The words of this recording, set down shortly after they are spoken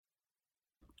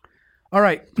All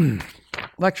right,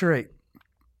 Lecture 8.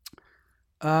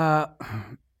 The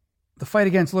Fight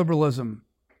Against Liberalism,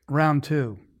 Round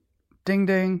 2. Ding,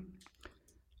 ding.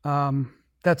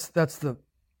 That's the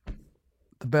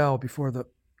bell before the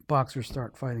boxers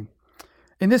start fighting.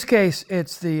 In this case,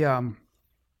 it's the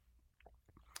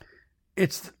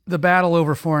battle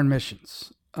over foreign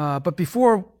missions. But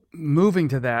before moving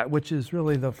to that, which is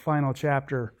really the final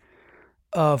chapter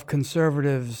of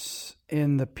conservatives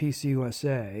in the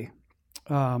PCUSA,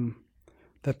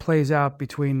 that plays out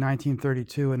between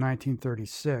 1932 and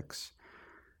 1936,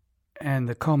 and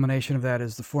the culmination of that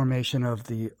is the formation of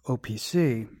the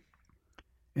OPC.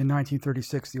 In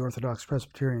 1936, the Orthodox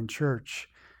Presbyterian Church.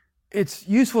 It's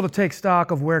useful to take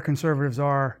stock of where conservatives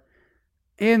are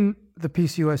in the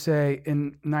PCUSA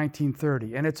in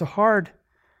 1930, and it's a hard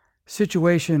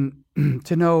situation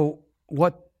to know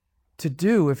what to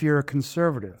do if you're a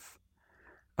conservative.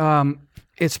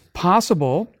 It's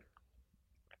possible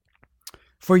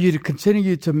for you to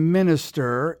continue to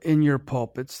minister in your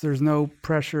pulpits. There's no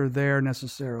pressure there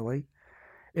necessarily.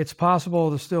 It's possible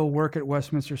to still work at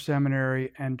Westminster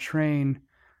Seminary and train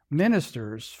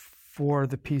ministers for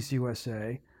the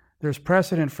PCUSA. There's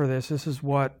precedent for this. This is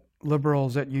what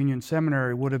liberals at Union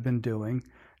Seminary would have been doing,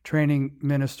 training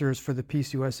ministers for the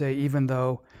PCUSA, even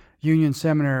though Union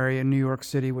Seminary in New York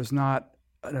City was not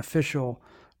an official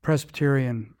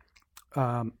Presbyterian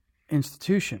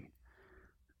institution.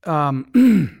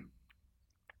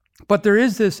 But there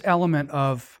is this element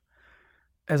of,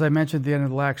 as I mentioned at the end of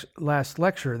the last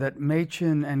lecture, that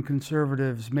Machen and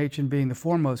conservatives, Machen being the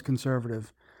foremost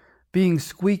conservative, being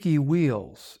squeaky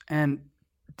wheels. And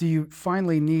do you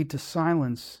finally need to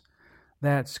silence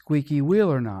that squeaky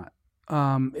wheel or not?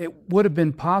 It would have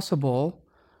been possible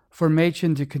for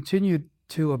Machen to continue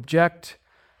to object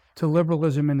to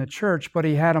liberalism in the church, but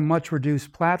he had a much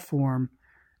reduced platform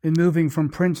in moving from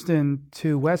Princeton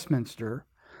to Westminster,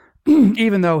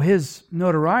 even though his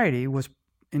notoriety was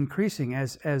increasing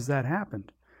as that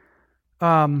happened.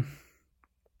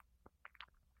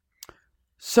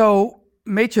 So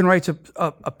Machen writes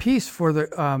a piece for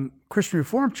the Christian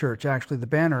Reformed Church, actually, the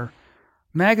Banner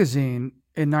magazine,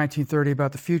 in 1930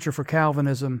 about the future for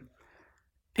Calvinism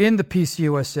in the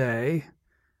PCUSA.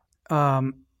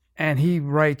 And he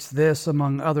writes this,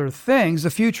 among other things: the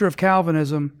future of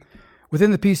Calvinism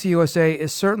within the PCUSA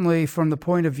is certainly, from the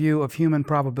point of view of human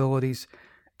probabilities,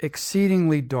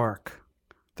 exceedingly dark.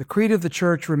 The creed of the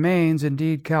church remains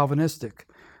indeed Calvinistic,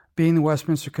 being the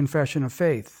Westminster Confession of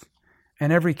Faith,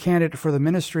 and every candidate for the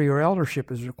ministry or eldership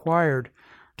is required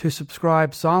to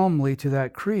subscribe solemnly to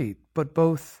that creed. But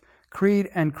both creed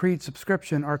and creed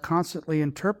subscription are constantly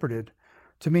interpreted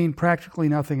to mean practically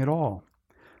nothing at all.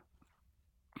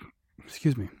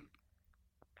 Excuse me.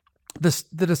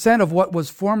 The descent of what was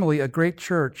formerly a great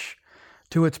church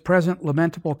to its present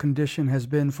lamentable condition has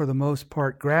been, for the most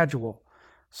part, gradual,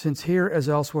 since here as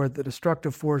elsewhere the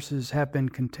destructive forces have been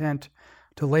content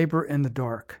to labor in the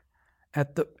dark.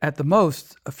 At the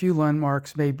most, a few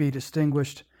landmarks may be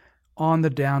distinguished on the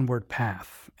downward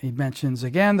path. He mentions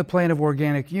again the plan of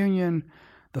organic union,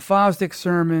 the Fosdick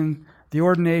sermon, the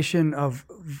ordination of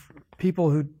people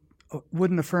who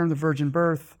wouldn't affirm the virgin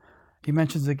birth. He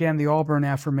mentions again the Auburn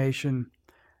affirmation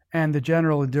and the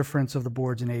general indifference of the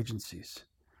boards and agencies.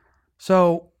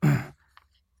 So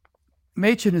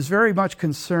Machen is very much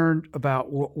concerned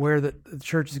about where the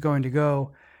church is going to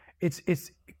go.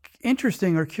 It's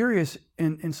interesting or curious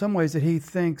in some ways that he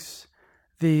thinks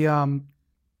that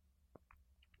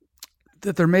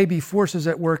there may be forces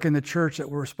at work in the church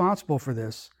that were responsible for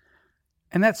this.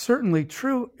 And that's certainly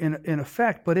true in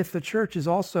effect, but if the church is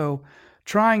also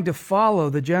trying to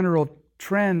follow the general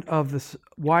trend of the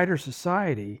wider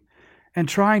society and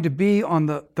trying to be on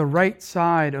the right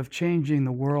side of changing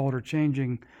the world or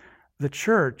changing the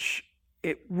church,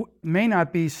 it may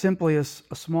not be simply a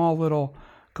small little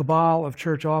cabal of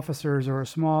church officers or a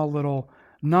small little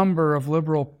number of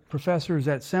liberal professors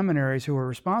at seminaries who are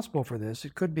responsible for this.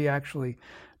 It could be actually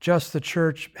just the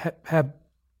church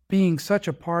being such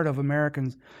a part of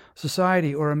American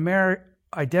society, or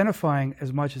identifying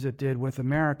as much as it did with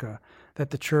America,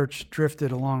 that the church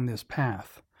drifted along this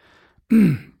path.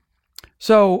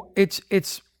 So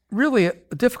it's really a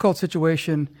difficult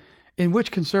situation in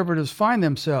which conservatives find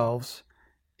themselves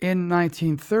in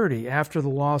 1930, after the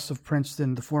loss of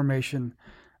Princeton, the formation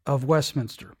of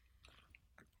Westminster.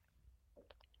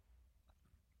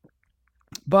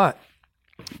 But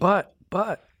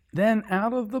then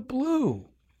out of the blue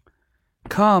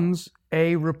comes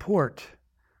a report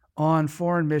on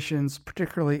foreign missions,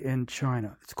 particularly in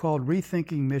China. It's called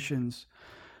Rethinking Missions,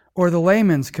 or the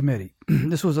Layman's Committee.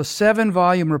 This was a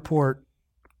 7-volume report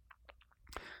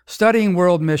studying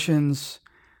world missions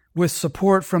with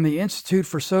support from the Institute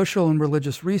for Social and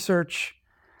Religious Research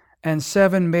and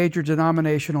 7 major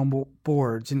denominational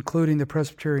boards, including the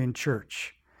Presbyterian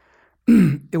Church.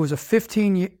 It was a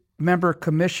 15-member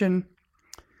commission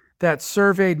that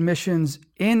surveyed missions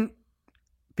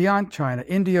beyond China,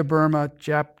 India, Burma,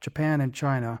 Japan, and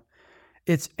China.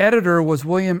 Its editor was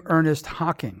William Ernest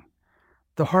Hocking,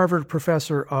 a Harvard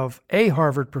professor of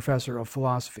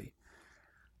philosophy.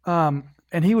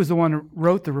 And he was the one who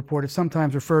wrote the report. It's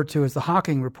sometimes referred to as the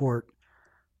Hocking Report.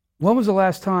 When was the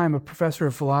last time a professor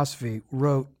of philosophy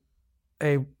wrote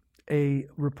a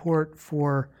report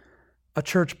for a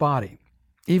church body,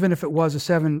 even if it was a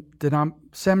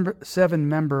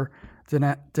 7-member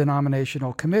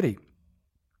denominational committee?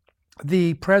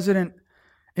 The president,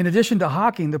 in addition to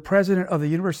Hocking, the president of the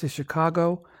University of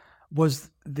Chicago was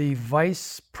the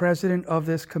vice president of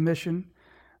this commission.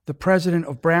 The president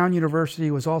of Brown University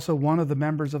was also one of the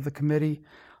members of the committee.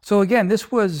 So again,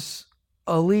 this was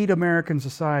elite American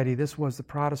society. This was the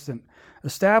Protestant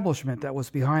establishment that was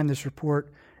behind this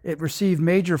report. It received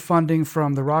major funding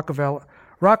from the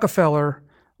Rockefeller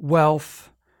wealth.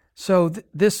 So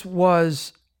this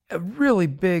was a really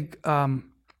big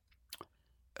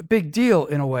deal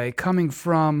in a way, coming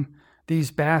from these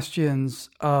bastions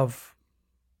of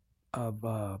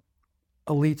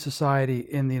elite society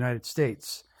in the United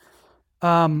States.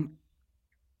 And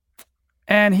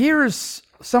here's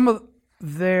some of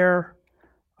their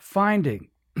finding.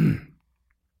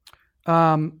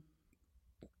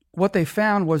 What they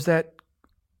found was that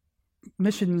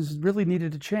missions really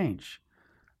needed to change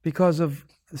because of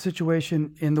the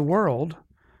situation in the world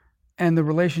and the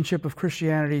relationship of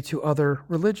Christianity to other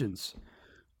religions.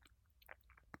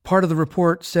 Part of the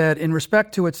report said, in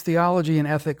respect to its theology and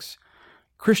ethics,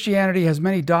 Christianity has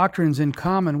many doctrines in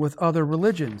common with other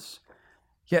religions,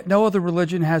 yet no other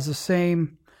religion has the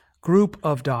same group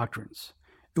of doctrines.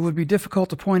 It would be difficult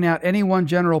to point out any one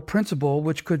general principle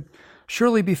which could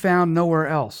surely be found nowhere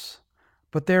else.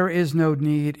 But there is no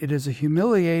need. It is a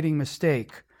humiliating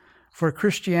mistake for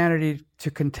Christianity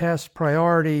to contest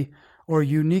priority or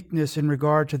uniqueness in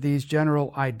regard to these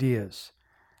general ideas.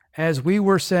 As we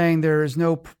were saying, there is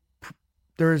no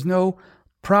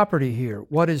property here.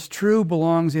 What is true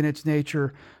belongs in its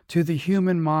nature to the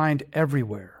human mind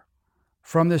everywhere.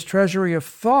 From this treasury of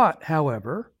thought,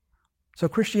 however, so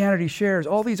Christianity shares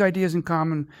all these ideas in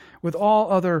common with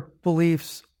all other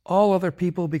beliefs, all other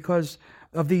people, because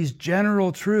of these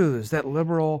general truths that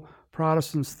liberal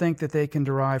Protestants think that they can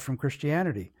derive from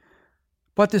Christianity.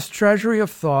 But this treasury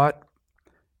of thought,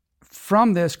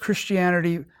 from this,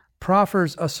 Christianity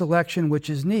proffers a selection which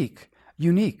is unique.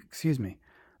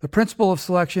 The principle of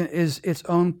selection is its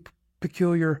own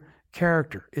peculiar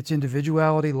character. Its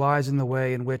individuality lies in the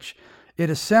way in which it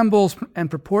assembles and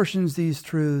proportions these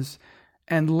truths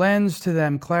and lends to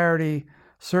them clarity,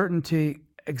 certainty,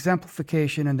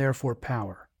 exemplification, and therefore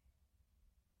power.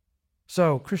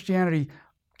 So Christianity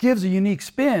gives a unique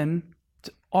spin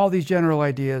to all these general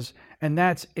ideas, and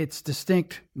that's its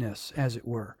distinctness, as it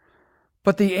were.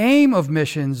 But the aim of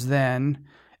missions, then,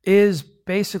 is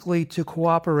basically to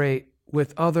cooperate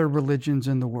with other religions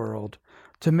in the world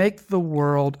to make the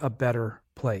world a better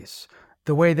place.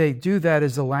 The way they do that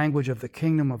is the language of the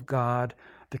kingdom of God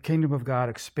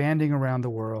expanding around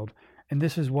the world, and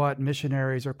this is what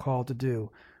missionaries are called to do.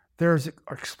 There's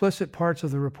explicit parts of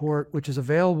the report, which is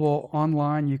available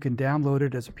online. You can download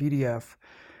it as a PDF,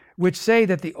 which say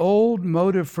that the old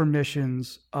motive for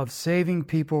missions of saving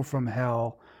people from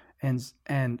hell and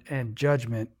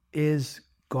judgment is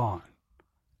gone.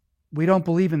 We don't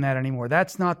believe in that anymore.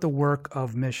 That's not the work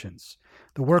of missions.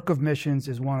 The work of missions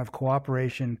is one of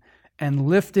cooperation and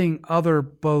lifting other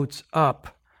boats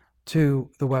up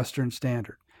to the Western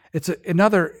standard. It's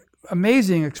another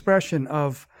amazing expression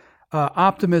of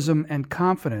optimism and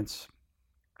confidence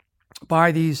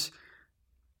by these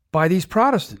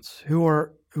Protestants who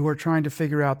are trying to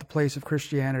figure out the place of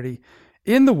Christianity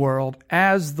in the world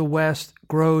as the West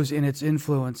grows in its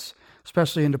influence,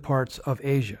 especially into parts of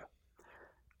Asia.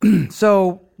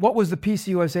 So what was the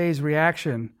PCUSA's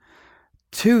reaction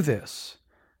to this?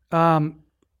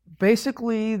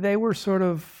 Basically, they were sort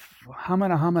of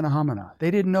hamana. They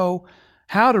didn't know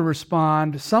how to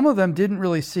respond. Some of them didn't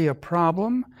really see a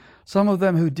problem. Some of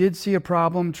them who did see a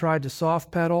problem tried to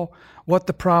soft pedal what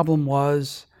the problem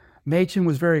was. Machen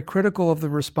was very critical of the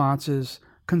responses.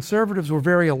 Conservatives were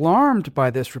very alarmed by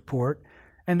this report,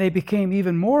 and they became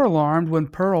even more alarmed when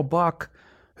Pearl Buck,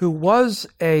 who was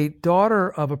a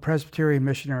daughter of a Presbyterian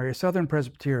missionary, a Southern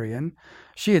Presbyterian.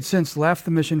 She had since left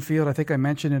the mission field. I think I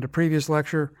mentioned in a previous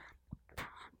lecture.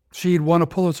 She had won a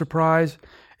Pulitzer Prize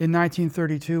in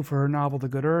 1932 for her novel The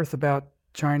Good Earth about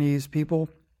Chinese people.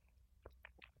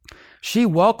 She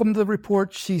welcomed the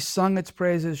report. She sung its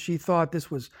praises. She thought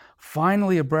this was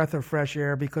finally a breath of fresh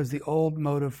air because the old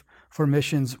motive for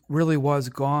missions really was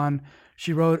gone.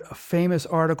 She wrote a famous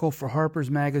article for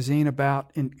Harper's Magazine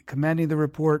commending the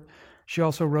report. She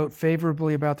also wrote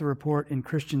favorably about the report in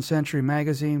Christian Century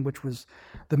magazine, which was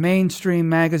the mainstream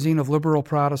magazine of liberal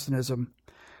Protestantism.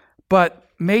 But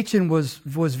Machen was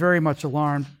very much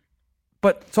alarmed.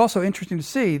 But it's also interesting to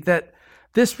see that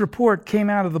this report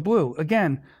came out of the blue.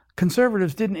 Again,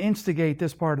 conservatives didn't instigate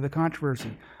this part of the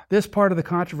controversy. This part of the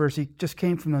controversy just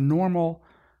came from the normal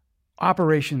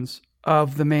operations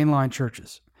of the mainline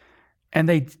churches. And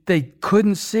they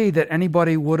couldn't see that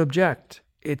anybody would object.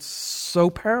 It's so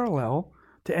parallel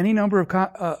to any number of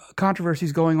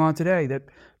controversies going on today that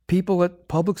people at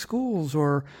public schools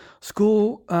or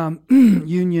school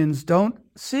unions don't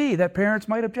see that parents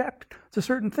might object to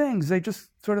certain things. They just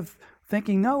sort of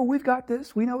thinking, no, we've got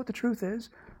this. We know what the truth is.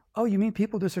 Oh, you mean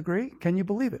people disagree? Can you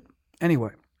believe it?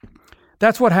 Anyway,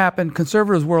 that's what happened.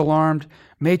 Conservatives were alarmed.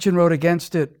 Machen wrote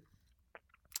against it.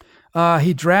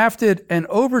 He drafted an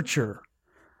overture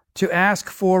to ask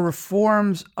for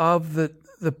reforms of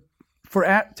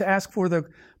to ask for the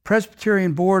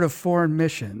Presbyterian Board of Foreign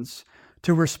Missions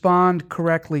to respond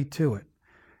correctly to it.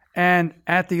 And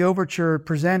at the overture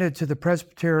presented to the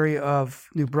Presbytery of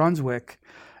New Brunswick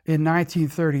in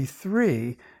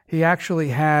 1933, he actually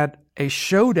had a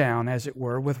showdown, as it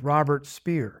were, with Robert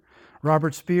Speer.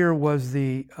 Robert Speer was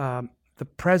the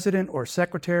president or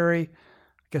secretary, I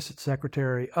guess it's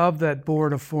secretary, of that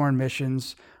Board of Foreign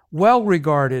Missions,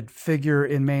 well-regarded figure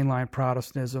in mainline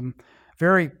Protestantism,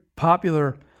 very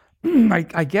popular,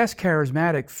 I guess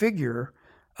charismatic figure,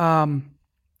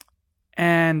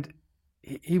 and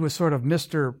he was sort of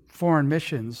Mr. Foreign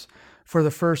Missions for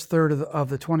the first third of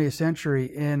the 20th century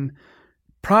in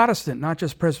Protestant, not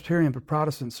just Presbyterian, but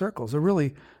Protestant circles, a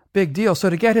really big deal. So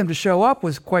to get him to show up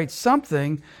was quite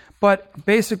something, but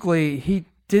basically he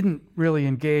didn't really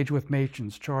engage with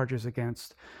Machen's charges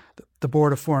against the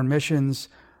Board of Foreign Missions.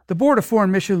 The Board of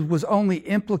Foreign Missions was only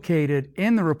implicated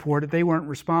in the report. They weren't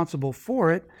responsible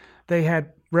for it. They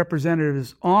had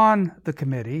representatives on the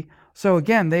committee. So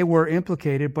again, they were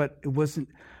implicated, but it wasn't,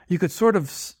 you could sort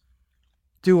of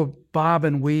do a bob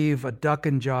and weave, a duck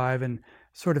and jive, and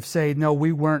sort of say, no,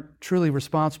 we weren't truly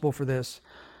responsible for this.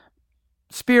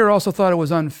 Speer also thought it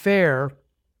was unfair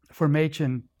for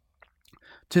Machen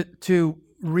to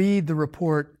read the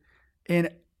report in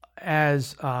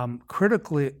as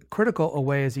critical a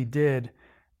way as he did,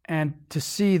 and to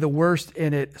see the worst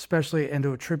in it, especially, and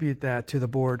to attribute that to the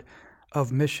Board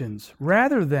of Missions,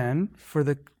 rather than for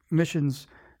the Missions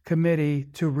Committee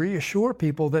to reassure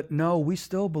people that, no, we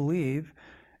still believe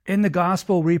in the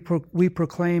gospel we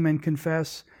proclaim and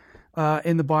confess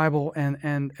in the Bible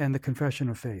and the confession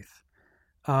of faith.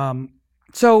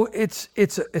 So it's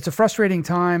a frustrating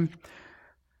time.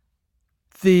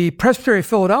 The Presbytery of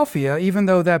Philadelphia, even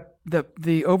though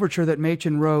the overture that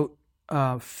Machen wrote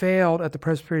failed at the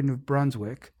Presbytery of New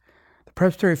Brunswick, the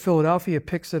Presbytery of Philadelphia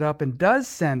picks it up and does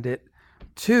send it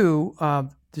to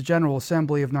the General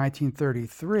Assembly of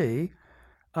 1933.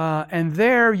 And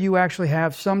there you actually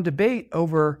have some debate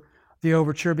over the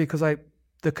overture because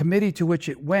the committee to which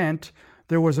it went,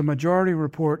 there was a majority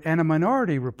report and a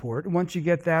minority report. Once you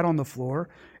get that on the floor,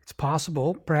 it's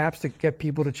possible perhaps to get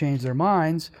people to change their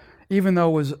minds, even though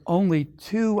it was only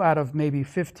 2 out of maybe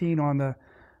 15 on the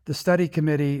study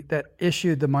committee that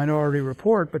issued the minority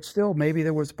report, but still maybe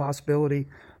there was a possibility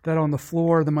that on the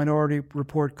floor the minority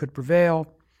report could prevail.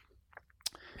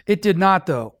 It did not,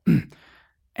 though.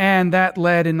 And that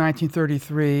led in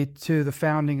 1933 to the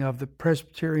founding of the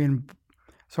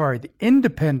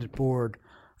Independent Board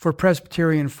for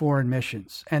Presbyterian Foreign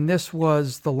Missions. And this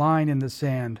was the line in the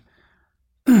sand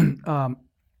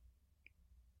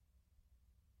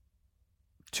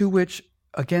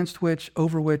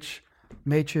over which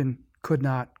Machen could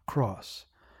not cross.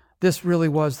 This really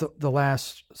was the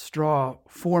last straw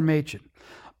for Machen,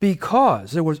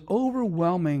 because there was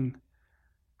overwhelming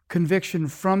conviction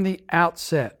from the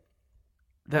outset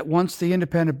that once the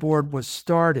independent board was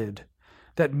started,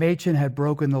 that Machen had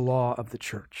broken the law of the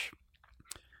church.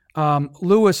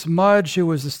 Lewis Mudge, who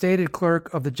was the stated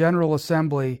clerk of the General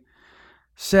Assembly,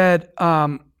 said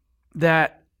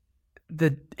that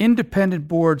the independent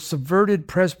board subverted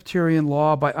Presbyterian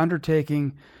law by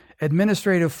undertaking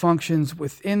administrative functions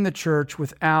within the church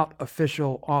without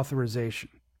official authorization.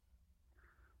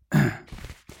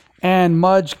 And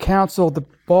Mudge counseled the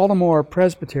Baltimore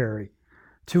Presbytery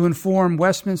to inform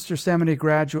Westminster Seminary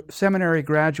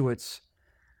graduates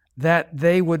that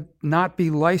they would not be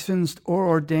licensed or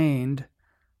ordained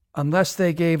unless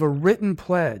they gave a written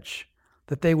pledge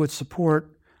that they would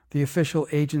support the official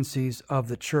agencies of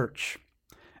the church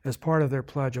as part of their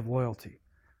pledge of loyalty.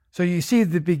 So you see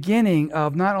the beginning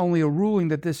of not only a ruling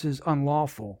that this is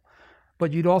unlawful,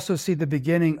 but you'd also see the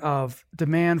beginning of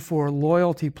demand for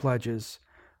loyalty pledges,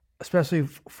 especially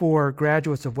for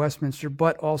graduates of Westminster,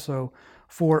 but also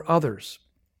for others.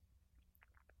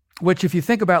 Which, if you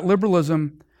think about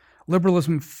liberalism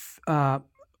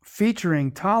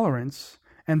featuring tolerance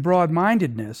and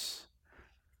broad-mindedness,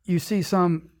 you see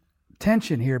some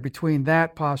tension here between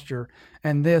that posture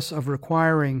and this of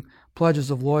requiring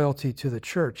pledges of loyalty to the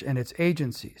church and its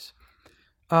agencies.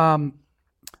 The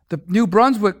New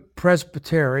Brunswick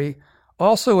Presbytery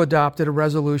also adopted a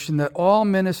resolution that all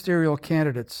ministerial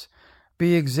candidates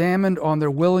be examined on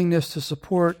their willingness to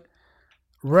support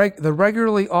the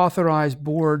regularly authorized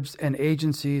boards and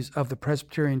agencies of the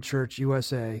Presbyterian Church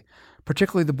USA,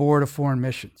 particularly the Board of Foreign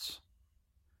Missions.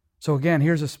 So again,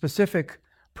 here's a specific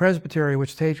presbytery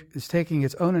which is taking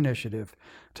its own initiative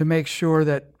to make sure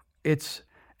that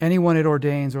anyone it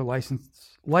ordains or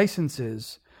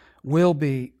licenses will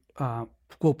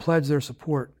pledge their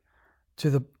support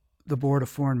to the Board of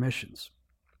Foreign Missions.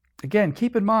 Again,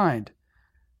 keep in mind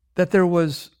that there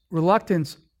was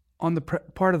reluctance on the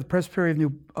part of the Presbytery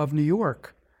of New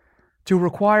York to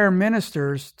require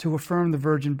ministers to affirm the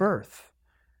virgin birth.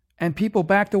 And people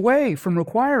backed away from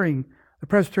requiring the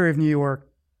Presbytery of New York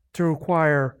to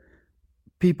require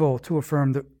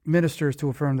ministers to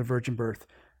affirm the virgin birth.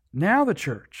 Now the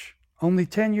church, only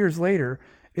 10 years later,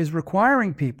 is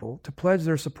requiring people to pledge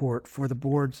their support for the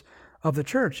boards of the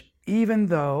church, even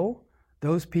though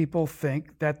those people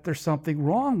think that there's something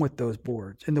wrong with those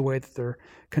boards in the way that they're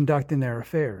conducting their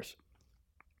affairs.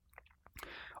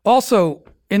 Also,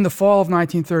 in the fall of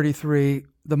 1933,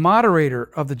 the moderator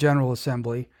of the General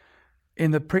Assembly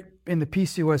in the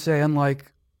PCUSA,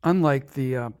 unlike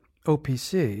the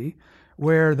OPC,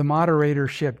 where the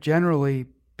moderatorship generally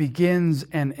begins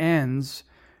and ends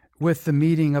with the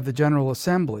meeting of the General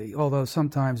Assembly, although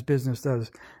sometimes business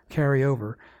does carry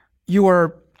over, you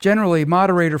are generally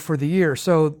moderator for the year.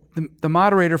 So the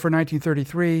moderator for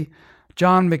 1933,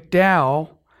 John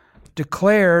McDowell,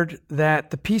 declared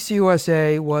that the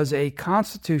PCUSA was a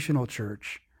constitutional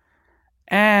church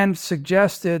and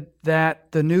suggested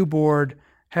that the new board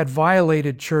had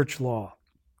violated church law.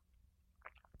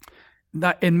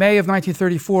 In May of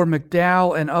 1934,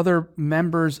 McDowell and other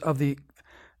members of the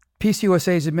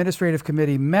PCUSA's administrative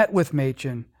committee met with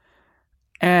Machen,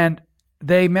 and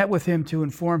they met with him to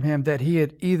inform him that he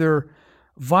had either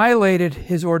violated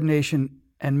his ordination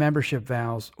and membership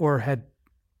vows or had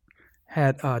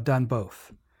done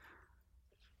both.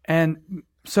 And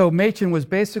so Machen was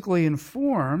basically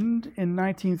informed in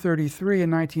 1933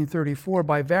 and 1934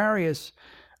 by various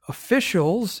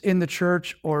officials in the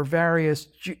church or various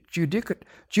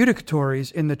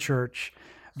judicatories in the church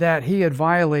that he had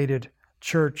violated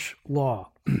church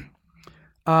law.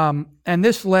 And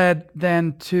this led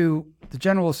then to the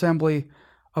General Assembly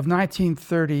of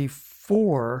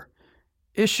 1934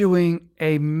 issuing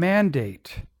a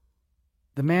mandate,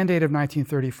 the mandate of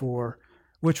 1934,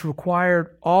 which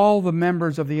required all the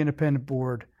members of the independent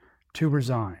board to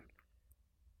resign.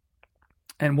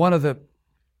 And one of the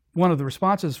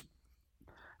responses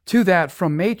to that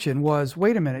from Machen was,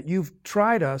 wait a minute, you've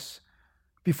tried us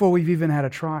before we've even had a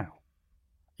trial.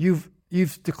 You've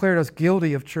declared us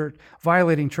guilty of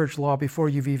violating church law before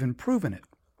you've even proven it.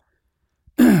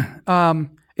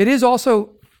 It is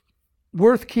also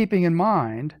worth keeping in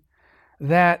mind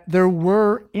that there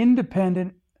were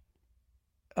independent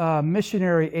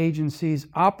missionary agencies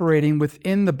operating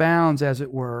within the bounds, as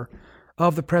it were,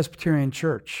 of the Presbyterian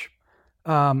Church.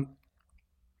 When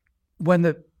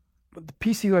the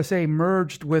PCUSA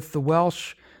merged with the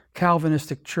Welsh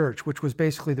Calvinistic Church, which was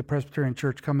basically the Presbyterian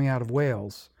Church coming out of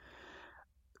Wales,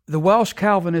 the Welsh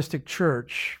Calvinistic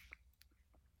Church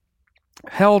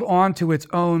held on to its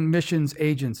own missions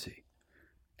agency,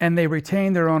 and they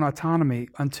retained their own autonomy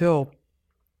until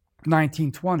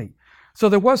 1920. So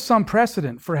there was some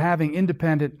precedent for having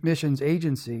independent missions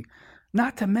agency,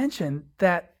 not to mention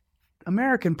that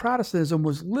American Protestantism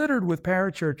was littered with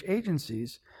parachurch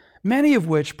agencies, many of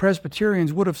which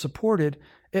Presbyterians would have supported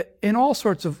in all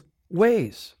sorts of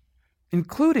ways,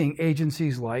 including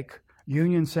agencies like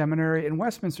Union Seminary and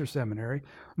Westminster Seminary.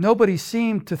 Nobody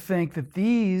seemed to think that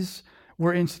these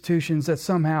were institutions that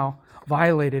somehow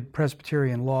violated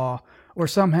Presbyterian law or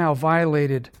somehow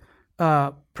violated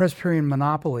Presbyterian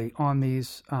monopoly on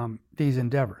these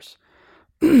endeavors.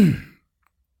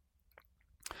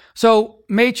 So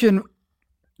Machen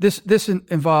this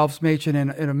involves Machen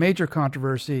in a major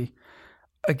controversy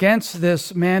against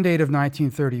this mandate of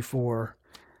 1934,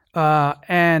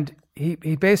 and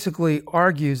he basically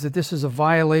argues that this is a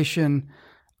violation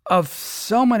of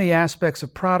so many aspects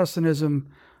of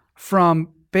Protestantism, from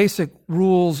basic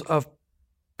rules of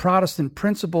Protestant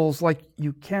principles, like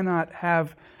you cannot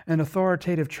have an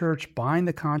authoritative church bind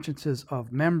the consciences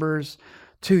of members,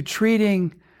 to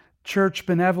treating church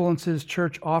benevolences,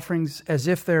 church offerings, as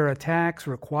if they're a tax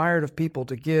required of people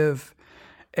to give.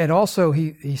 And also,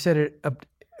 he said it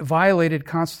violated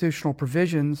constitutional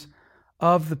provisions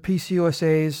of the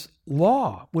PCUSA's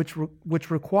law, which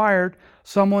required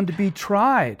someone to be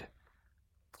tried.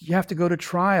 You have to go to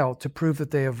trial to prove that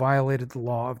they have violated the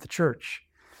law of the church.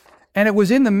 And it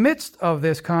was in the midst of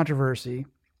this controversy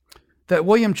that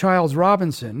William Childs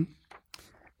Robinson,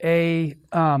 a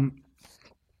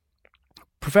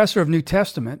professor of New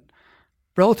Testament,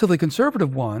 relatively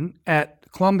conservative one, at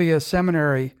Columbia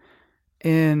Seminary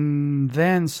in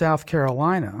then South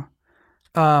Carolina,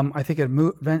 I think it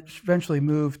eventually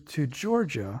moved to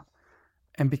Georgia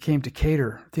and became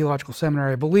Decatur Theological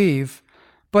Seminary, I believe.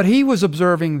 But he was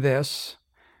observing this,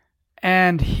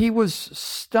 and he was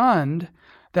stunned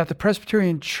that the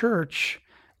Presbyterian Church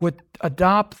would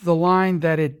adopt the line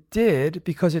that it did,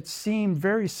 because it seemed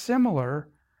very similar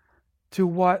to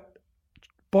what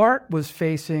Barth was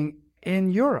facing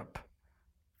in Europe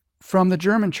from the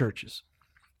German churches.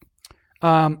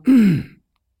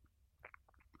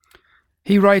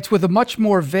 He writes, with a much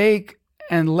more vague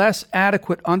and less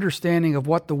adequate understanding of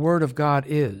what the Word of God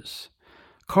is,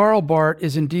 Karl Barth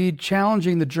is indeed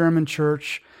challenging the German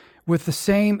church with the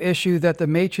same issue that the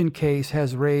Machen case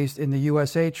has raised in the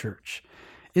USA church.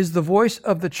 Is the voice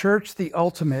of the church the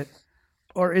ultimate,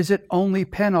 or is it only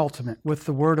penultimate, with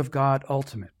the Word of God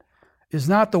ultimate? Is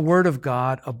not the Word of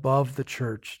God above the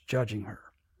church judging her?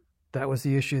 That was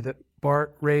the issue that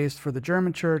Barth raised for the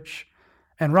German church,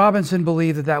 and Robinson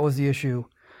believed that that was the issue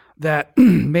that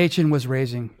Machen was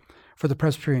raising for the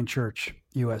Presbyterian Church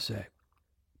USA.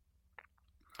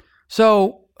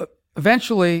 So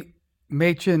eventually,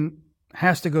 Machen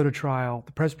has to go to trial.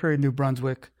 The Presbytery of New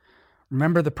Brunswick.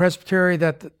 Remember, the presbytery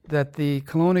that the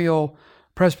colonial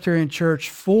Presbyterian Church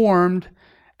formed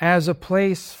as a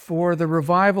place for the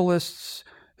revivalists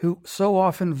who so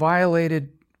often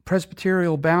violated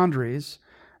presbyterial boundaries.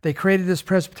 They created this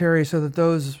presbytery so that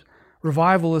those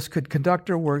revivalists could conduct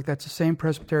their work. That's the same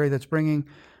presbytery that's bringing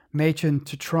Machen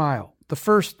to trial. The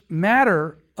first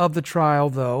matter of the trial,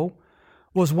 though,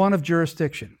 was one of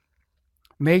jurisdiction.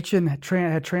 Machen had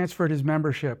transferred his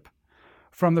membership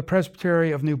from the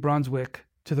Presbytery of New Brunswick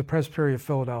to the Presbytery of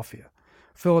Philadelphia.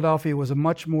 Philadelphia was a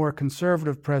much more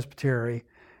conservative presbytery,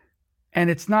 and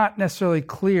it's not necessarily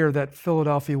clear that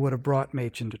Philadelphia would have brought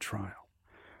Machen to trial.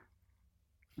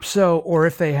 So, or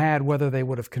if they had, whether they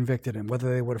would have convicted him,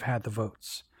 whether they would have had the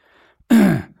votes.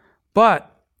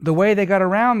 But the way they got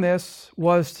around this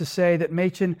was to say that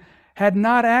Machen had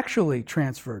not actually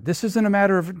transferred. This isn't a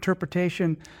matter of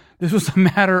interpretation. This was a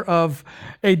matter of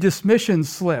a dismission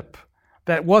slip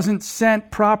that wasn't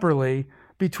sent properly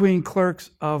between clerks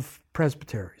of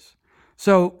presbyteries.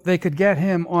 So they could get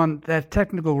him on that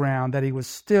technical ground that he was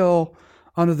still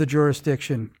under the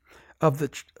jurisdiction of the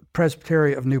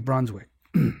Presbytery of New Brunswick.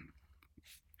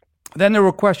 Then there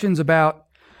were questions about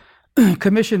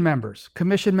commission members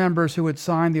who had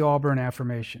signed the Auburn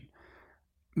Affirmation.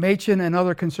 Machen and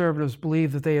other conservatives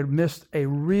believed that they had missed a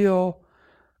real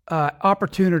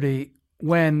opportunity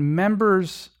when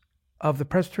members of the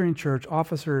Presbyterian Church,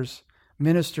 officers,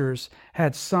 ministers,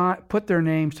 had put their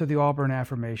names to the Auburn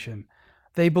Affirmation.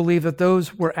 They believed that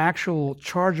those were actual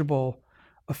chargeable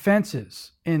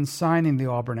offenses in signing the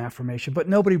Auburn Affirmation, but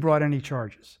nobody brought any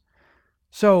charges.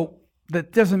 So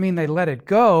that doesn't mean they let it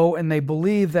go, and they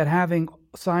believe that having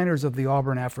signers of the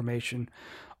Auburn Affirmation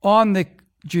on the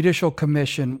Judicial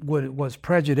Commission was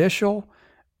prejudicial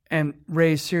and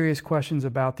raised serious questions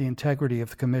about the integrity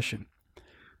of the commission.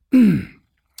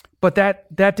 But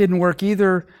that didn't work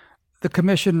either. The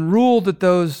commission ruled that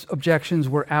those objections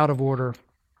were out of order.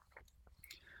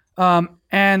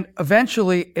 And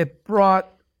eventually they brought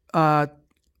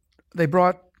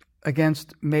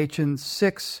against Machen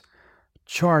 6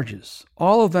 charges,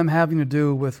 all of them having to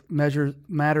do with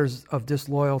matters of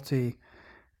disloyalty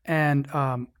and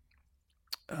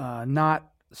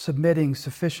not submitting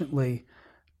sufficiently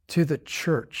to the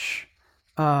church.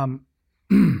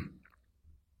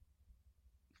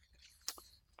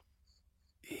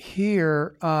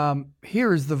 Here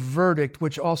is the verdict,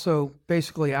 which also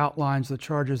basically outlines the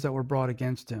charges that were brought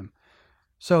against him.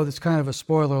 So that's kind of a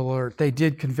spoiler alert. They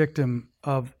did convict him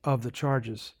of the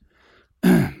charges.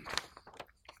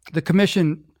 The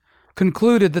commission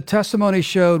concluded the testimony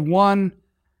showed, 1,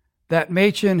 that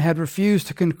Machen had refused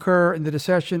to concur in the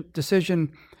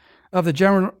decision of the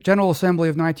General Assembly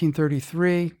of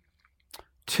 1933,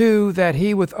 2, that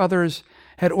he with others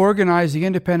had organized the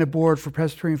Independent Board for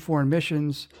Presbyterian Foreign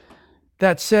Missions,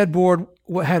 that said board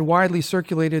had widely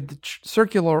circularized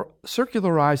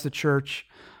the church,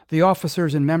 the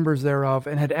officers and members thereof,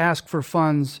 and had asked for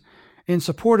funds in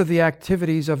support of the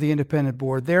activities of the Independent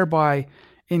Board, thereby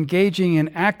engaging in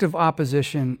active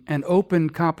opposition and open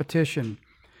competition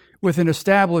with an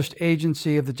established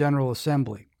agency of the General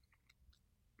Assembly.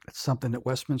 That's something that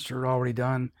Westminster had already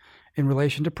done in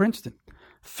relation to Princeton.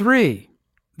 3,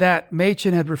 that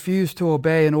Machen had refused to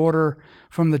obey an order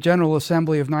from the General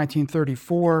Assembly of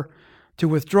 1934 to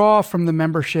withdraw from the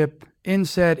membership in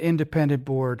said Independent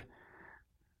Board,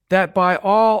 that by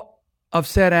all of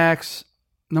said acts,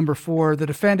 number 4, the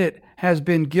defendant has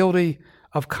been guilty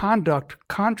of conduct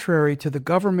contrary to the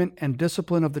government and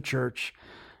discipline of the church,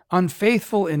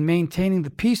 unfaithful in maintaining the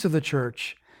peace of the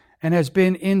church, and has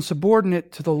been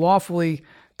insubordinate to the lawfully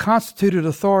constituted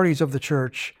authorities of the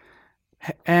church,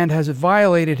 and has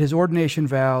violated his ordination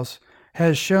vows,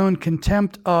 has shown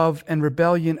contempt of and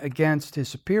rebellion against his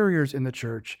superiors in the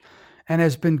church, and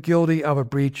has been guilty of a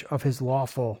breach of his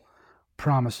lawful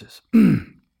promises.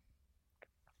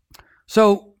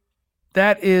 So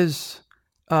that is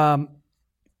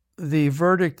the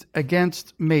verdict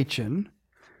against Machen.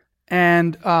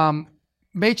 And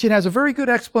Machen has a very good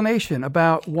explanation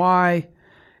about why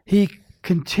he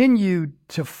continued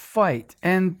to fight.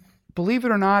 And believe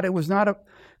it or not, it was not a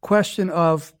question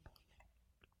of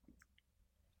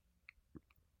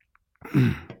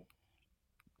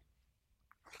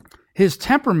his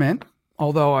temperament,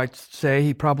 although I'd say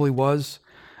he probably was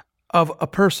of a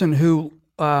person who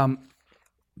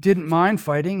didn't mind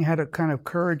fighting, had a kind of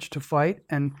courage to fight,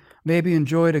 and maybe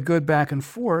enjoyed a good back and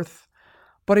forth.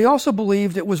 But he also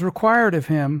believed it was required of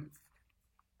him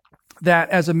that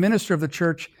as a minister of the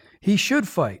church, he should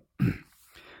fight.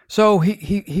 So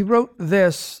he wrote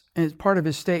this as part of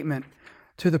his statement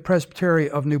to the Presbytery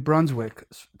of New Brunswick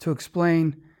to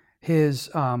explain his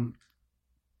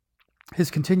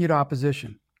continued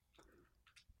opposition.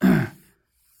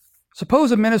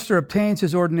 Suppose a minister obtains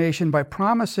his ordination by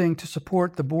promising to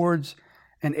support the boards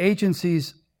and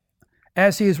agencies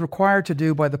as he is required to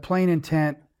do by the plain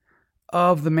intent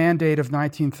of the mandate of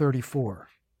 1934.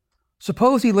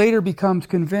 Suppose he later becomes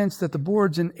convinced that the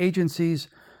boards and agencies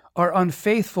are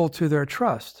unfaithful to their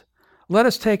trust. Let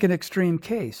us take an extreme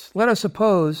case. Let us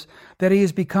suppose that he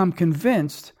has become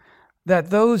convinced that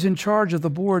those in charge of the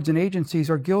boards and agencies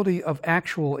are guilty of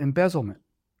actual embezzlement.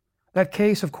 That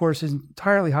case, of course, is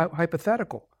entirely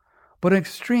hypothetical, but an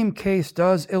extreme case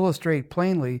does illustrate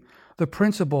plainly the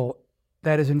principle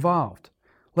that is involved.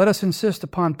 Let us insist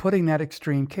upon putting that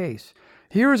extreme case.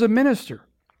 Here is a minister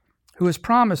who has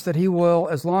promised that he will,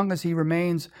 as long as he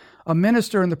remains a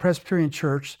minister in the Presbyterian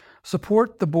Church,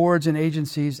 support the boards and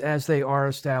agencies as they are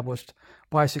established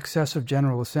by successive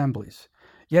General Assemblies.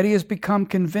 Yet he has become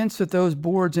convinced that those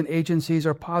boards and agencies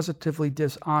are positively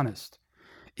dishonest,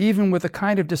 even with a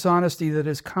kind of dishonesty that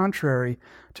is contrary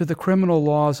to the criminal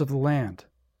laws of the land.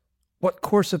 What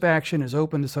course of action is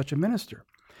open to such a minister?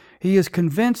 He is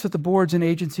convinced that the boards and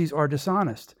agencies are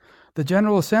dishonest. The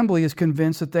General Assembly is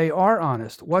convinced that they are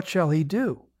honest. What shall he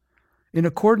do? In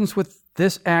accordance with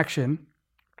this action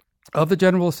of the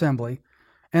General Assembly,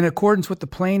 and in accordance with the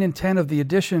plain intent of the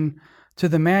addition to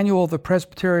the Manual of the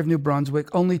Presbytery of New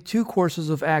Brunswick, only 2 courses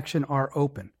of action are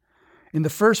open. In the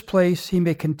first place, he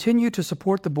may continue to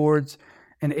support the boards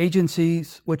and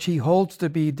agencies which he holds to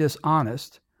be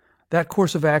dishonest. That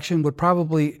course of action would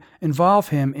probably involve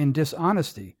him in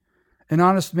dishonesty. An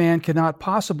honest man cannot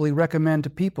possibly recommend to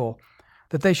people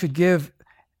that they should give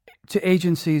to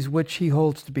agencies which he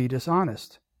holds to be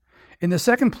dishonest. In the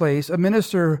second place, a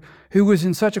minister who is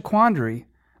in such a quandary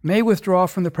may withdraw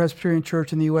from the Presbyterian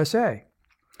Church in the USA.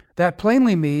 That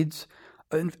plainly means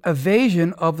an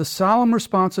evasion of the solemn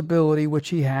responsibility which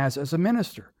he has as a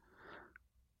minister.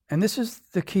 And this is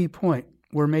the key point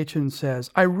where Machen says,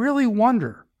 I really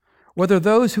wonder whether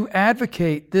those who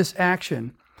advocate this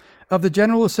action of the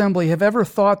General Assembly have ever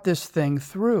thought this thing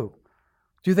through.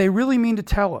 Do they really mean to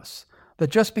tell us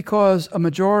that just because a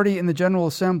majority in the General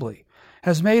Assembly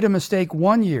has made a mistake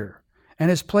one year and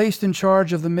has placed in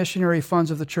charge of the missionary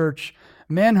funds of the church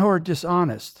men who are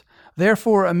dishonest,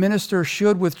 therefore a minister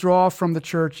should withdraw from the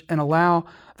church and allow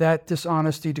that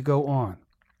dishonesty to go on?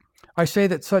 I say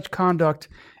that such conduct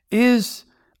is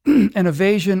an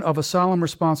evasion of a solemn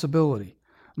responsibility.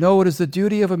 No, it is the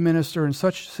duty of a minister in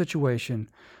such a situation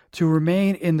to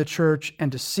remain in the church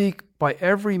and to seek by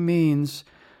every means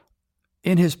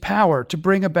in his power to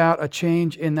bring about a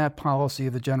change in that policy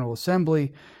of the General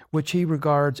Assembly, which he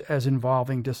regards as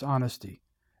involving dishonesty.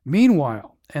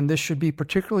 Meanwhile, and this should be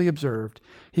particularly observed,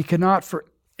 he cannot for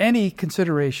any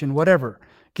consideration whatever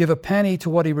give a penny to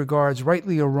what he regards,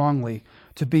 rightly or wrongly,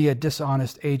 to be a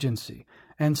dishonest agency,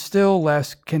 and still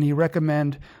less can he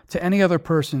recommend to any other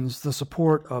persons the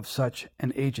support of such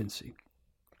an agency.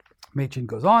 Machen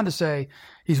goes on to say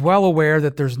he's well aware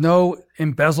that there's no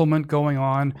embezzlement going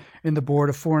on in the Board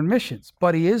of Foreign Missions,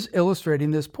 but he is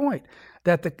illustrating this point,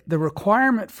 that the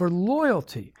requirement for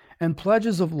loyalty and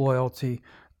pledges of loyalty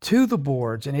to the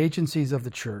boards and agencies of the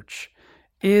church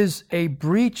is a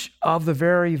breach of the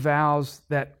very vows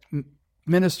that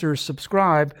ministers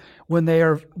subscribe when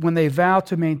they vow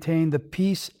to maintain the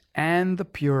peace and the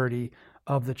purity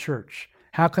of the church.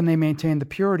 How can they maintain the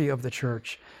purity of the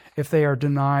church if they are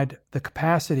denied the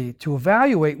capacity to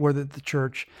evaluate whether the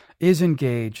church is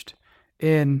engaged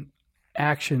in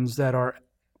actions that are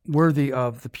worthy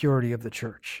of the purity of the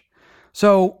church?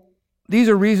 So these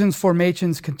are reasons for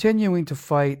Machen's continuing to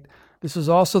fight. This is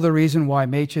also the reason why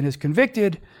Machen is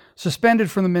convicted, suspended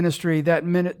from the ministry.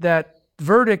 That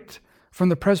verdict from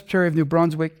the Presbytery of New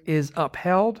Brunswick is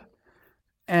upheld,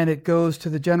 and it goes to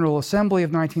the General Assembly of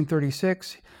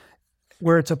 1936,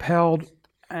 where it's upheld,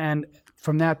 and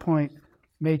from that point,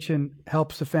 Machen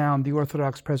helps to found the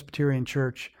Orthodox Presbyterian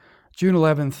Church, June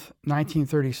 11th,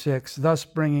 1936, thus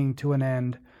bringing to an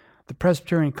end the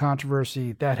Presbyterian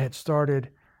controversy that had started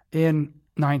in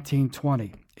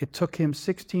 1920. It took him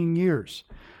 16 years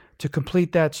to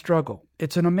complete that struggle.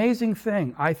 It's an amazing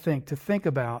thing, I think, to think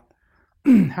about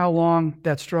how long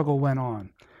that struggle went on.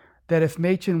 That if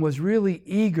Machen was really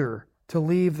eager to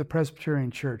leave the Presbyterian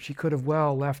Church, he could have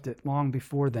well left it long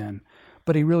before then.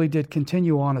 But he really did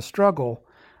continue on a struggle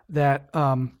that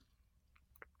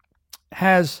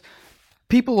has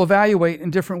people evaluate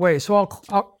in different ways. So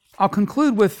I'll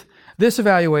conclude with this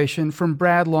evaluation from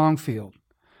Brad Longfield,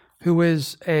 who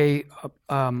is I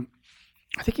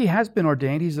think he has been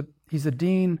ordained. He's a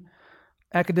dean,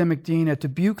 academic dean at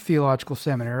Dubuque Theological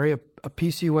Seminary, a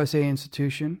PCUSA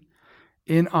institution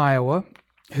in Iowa,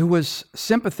 who was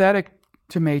sympathetic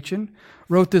to Machen,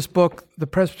 wrote this book, The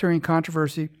Presbyterian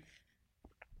Controversy,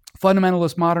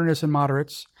 Fundamentalists, Modernists, and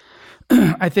Moderates.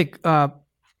 I think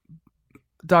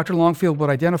Dr. Longfield would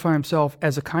identify himself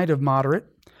as a kind of moderate,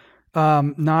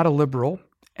 not a liberal.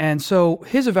 And so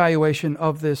his evaluation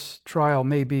of this trial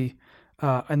may be,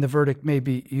 and the verdict may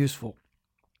be useful.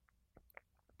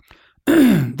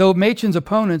 Though Machen's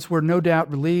opponents were no doubt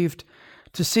relieved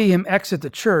to see him exit the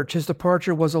church, his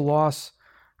departure was a loss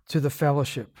to the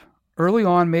fellowship. Early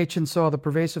on, Machen saw the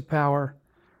pervasive power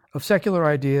of secular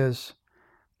ideas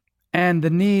and the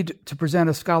need to present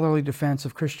a scholarly defense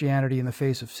of Christianity in the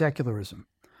face of secularism.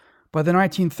 By the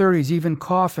 1930s, even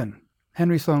Coffin,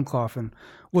 Henry Sloane Coffin,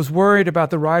 was worried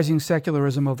about the rising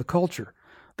secularism of the culture,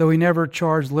 though he never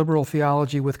charged liberal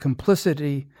theology with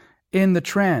complicity in the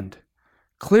trend.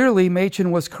 Clearly,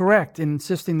 Machen was correct in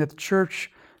insisting that the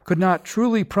church could not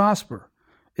truly prosper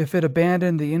if it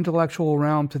abandoned the intellectual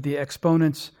realm to the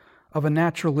exponents of a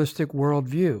naturalistic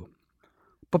worldview.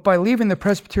 But by leaving the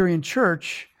Presbyterian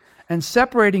Church and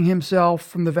separating himself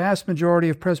from the vast majority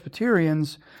of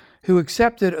Presbyterians who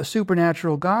accepted a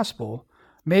supernatural gospel,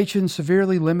 Machen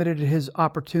severely limited his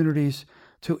opportunities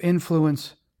to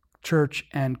influence church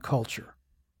and culture.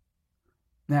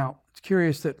 Now, it's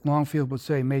curious that Longfield would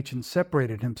say Machen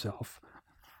separated himself.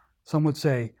 Some would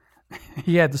say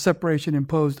he had the separation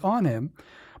imposed on him.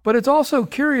 But it's also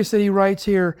curious that he writes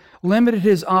here, limited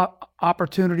his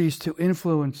opportunities to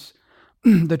influence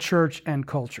the church and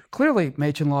culture. Clearly,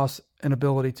 Machen lost an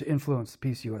ability to influence the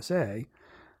PCUSA,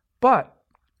 but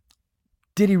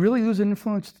did he really lose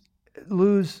influence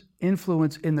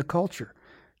in the culture?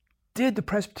 Did the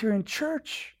Presbyterian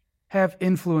Church have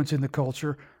influence in the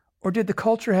culture, or did the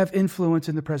culture have influence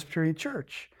in the Presbyterian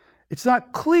Church? It's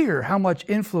not clear how much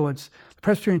influence the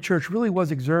Presbyterian Church really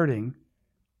was exerting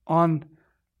on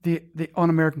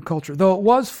on American culture, though it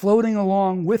was floating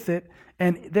along with it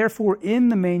and therefore in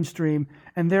the mainstream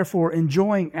and therefore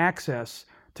enjoying access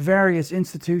to various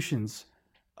institutions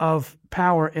of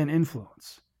power and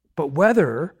influence. But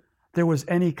whether there was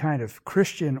any kind of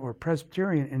Christian or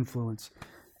Presbyterian influence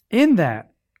in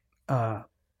that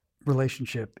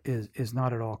relationship is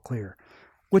not at all clear,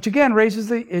 which again raises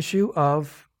the issue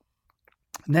of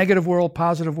negative world,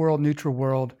 positive world, neutral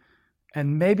world.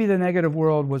 And maybe the negative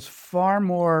world was far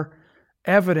more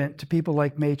evident to people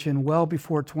like Machen well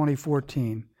before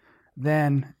 2014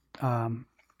 than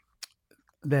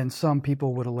some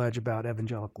people would allege about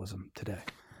evangelicalism today.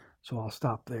 So I'll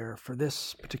stop there for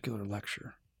this particular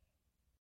lecture.